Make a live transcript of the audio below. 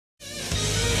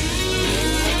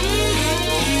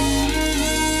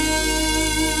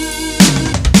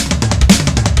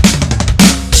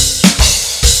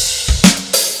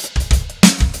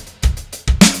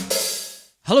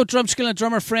Hello drum school and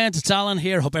drummer friends, it's Alan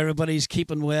here. Hope everybody's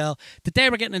keeping well. Today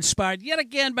we're getting inspired yet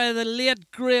again by the late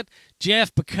great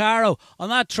Jeff Porcaro on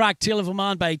that track Tale of a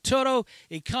Man by Toto.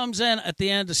 He comes in at the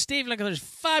end of Steve Lukather's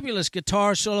fabulous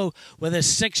guitar solo with his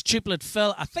 6-tuplet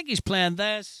fill. I think he's playing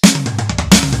this.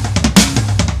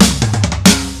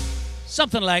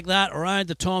 Something like that around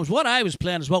the toms. What I was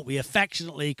playing is what we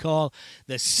affectionately call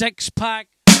the 6-pack.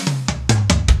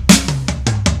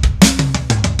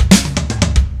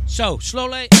 So,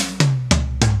 slowly,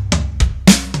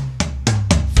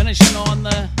 finishing on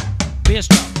the bass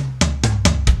drum.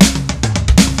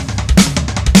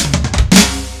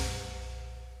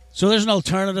 So there's an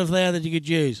alternative there that you could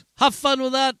use. Have fun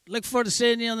with that. Look forward to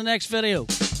seeing you in the next video.